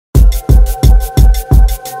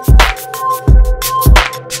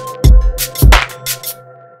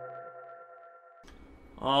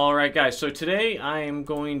Alright guys, so today I am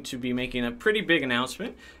going to be making a pretty big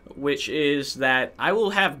announcement, which is that I will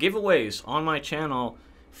have giveaways on my channel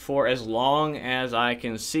for as long as I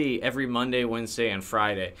can see every Monday, Wednesday, and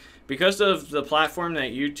Friday. Because of the platform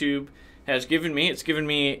that YouTube has given me, it's given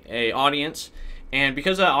me an audience, and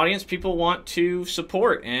because of that audience, people want to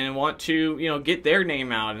support and want to, get their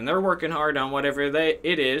name out, and they're working hard on whatever it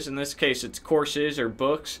is. In this case, it's courses or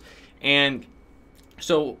books, and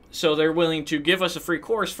so they're willing to give us a free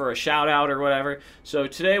course for a shout out or whatever. So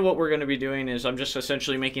today what we're going to be doing is I'm just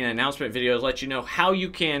essentially making an announcement video to let you know how you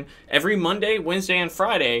can every Monday, Wednesday, and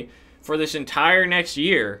Friday for this entire next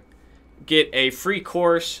year get a free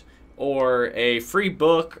course or a free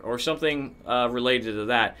book or something related to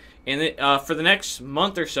that. And for the next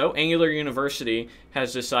month or so, Angular University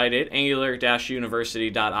has decided,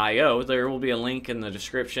 angular-university.io, there will be a link in the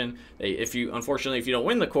description. Unfortunately, if you don't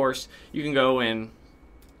win the course, you can go and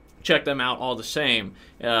check them out all the same,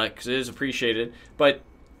 because it is appreciated. But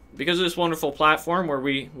because of this wonderful platform where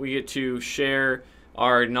we get to share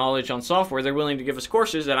our knowledge on software, they're willing to give us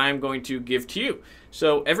courses that I'm going to give to you.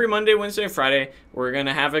 So every Monday, Wednesday, and Friday, we're going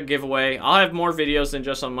to have a giveaway. I'll have more videos than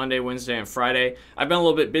just on Monday, Wednesday, and Friday. I've been a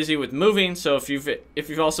little bit busy with moving, so if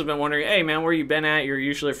you've also been wondering, hey man, where you been at? You're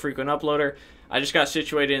usually a frequent uploader. I just got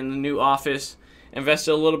situated in the new office,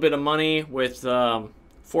 invested a little bit of money with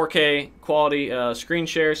 4K quality screen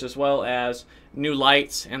shares, as well as new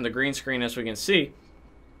lights and the green screen, as we can see.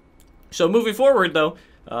 So moving forward though,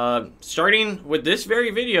 starting with this very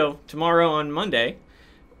video tomorrow on Monday,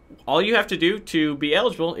 all you have to do to be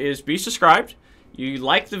eligible is be subscribed, you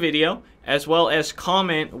like the video, as well as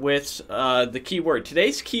comment with the keyword.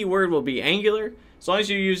 Today's keyword will be Angular. As long as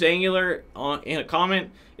you use Angular in a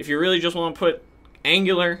comment. If you really just want to put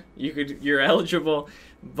Angular, you're eligible.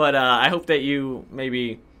 But I hope that you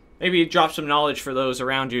maybe drop some knowledge for those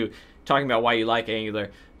around you, talking about why you like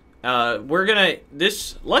Angular.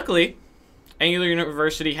 Luckily, Angular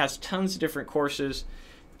University has tons of different courses.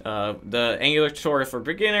 The Angular tutorial for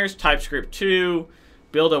beginners, TypeScript 2,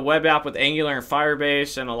 build a web app with Angular and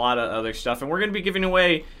Firebase, and a lot of other stuff. And we're going to be giving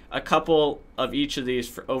away a couple of each of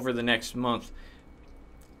these over the next month,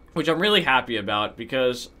 which I'm really happy about,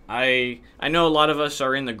 because I know a lot of us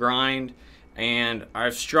are in the grind and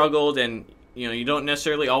I've struggled, and you don't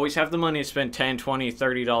necessarily always have the money to spend $10, $20,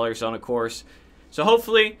 $30 on a course. So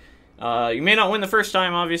hopefully, you may not win the first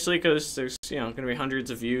time, obviously, because there's going to be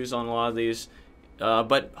hundreds of views on a lot of these.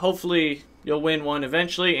 But hopefully you'll win one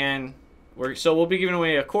eventually, and we'll be giving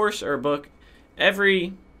away a course or a book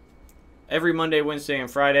every Monday, Wednesday,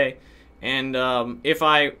 and Friday. And if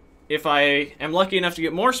I am lucky enough to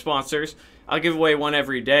get more sponsors, I'll give away one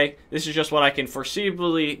every day. This is just what I can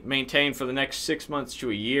foreseeably maintain for the next 6 months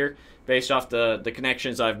to a year, based off the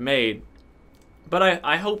connections I've made. But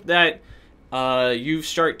I hope that you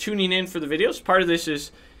start tuning in for the videos. Part of this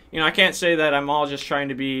is, I can't say that I'm all just trying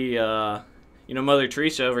to be, Mother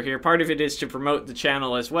Teresa over here. Part of it is to promote the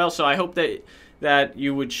channel as well. So I hope that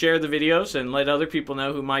you would share the videos and let other people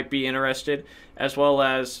know who might be interested, as well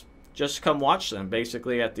as just come watch them,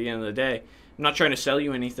 basically, at the end of the day. I'm not trying to sell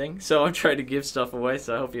you anything, so I'm trying to give stuff away,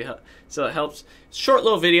 so I hope it helps. Short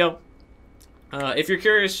little video. If you're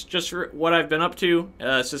curious just for what I've been up to,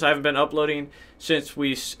 since I haven't been uploading since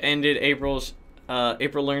we ended April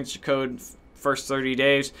Learns to Code first 30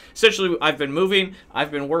 days. Essentially, I've been moving.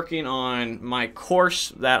 I've been working on my course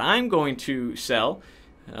that I'm going to sell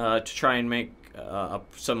to try and make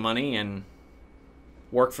some money and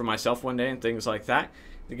work for myself one day and things like that,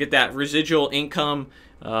 to get that residual income,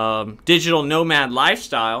 digital nomad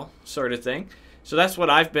lifestyle sort of thing. So that's what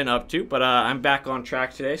I've been up to, but I'm back on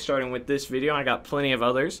track today, starting with this video. I got plenty of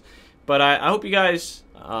others, but I hope you guys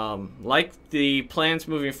like the plans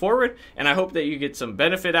moving forward, and I hope that you get some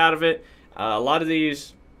benefit out of it. A lot of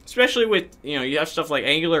these, especially with, you have stuff like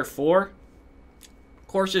Angular 4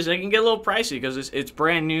 courses, they can get a little pricey because it's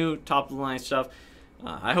brand new, top-of-the-line stuff.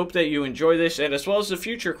 I hope that you enjoy this, and as well as the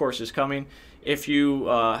future courses coming. If you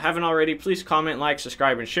haven't already, please comment, like,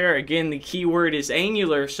 subscribe, and share. Again, the keyword is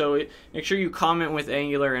Angular, so make sure you comment with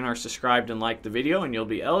Angular and are subscribed and like the video, and you'll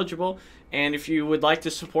be eligible. And if you would like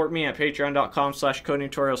to support me at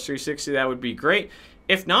patreon.com/codingtutorials360, that would be great.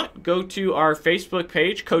 If not, go to our Facebook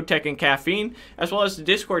page, Code Tech and Caffeine, as well as the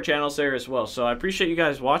Discord channels there as well. So I appreciate you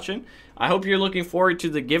guys watching. I hope you're looking forward to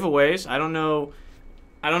the giveaways. I don't know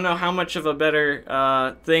how much of a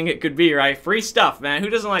better thing it could be, right? Free stuff, man. Who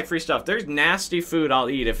doesn't like free stuff? There's nasty food I'll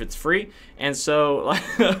eat if it's free. And so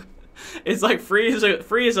it's like free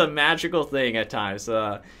is a magical thing at times.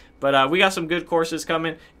 But we got some good courses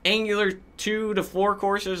coming. Angular 2 to 4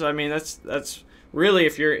 courses. I mean, that's really,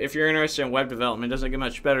 if you're interested in web development, it doesn't get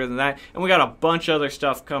much better than that. And we got a bunch of other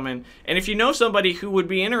stuff coming. And if you know somebody who would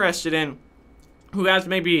be interested in, who has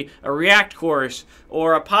maybe a React course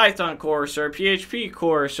or a Python course or a PHP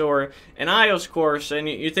course or an iOS course, and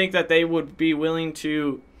you think that they would be willing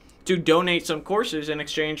to donate some courses in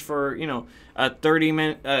exchange for, you know, a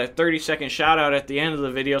 30-second shout out at the end of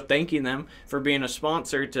the video thanking them for being a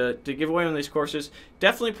sponsor to give away one of these courses,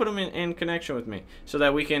 definitely put them in connection with me so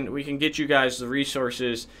that we can get you guys the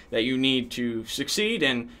resources that you need to succeed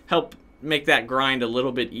and help make that grind a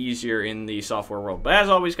little bit easier in the software world. But as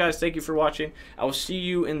always, guys, thank you for watching. I will see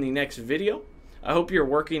you in the next video. I hope you're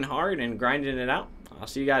working hard and grinding it out. I'll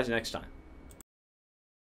see you guys next time.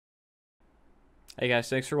 Hey guys,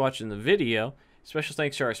 thanks for watching the video. Special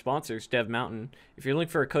thanks to our sponsors, Dev Mountain. If you're looking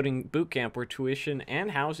for a coding bootcamp where tuition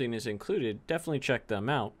and housing is included, definitely check them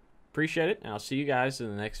out. Appreciate it, and I'll see you guys in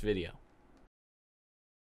the next video.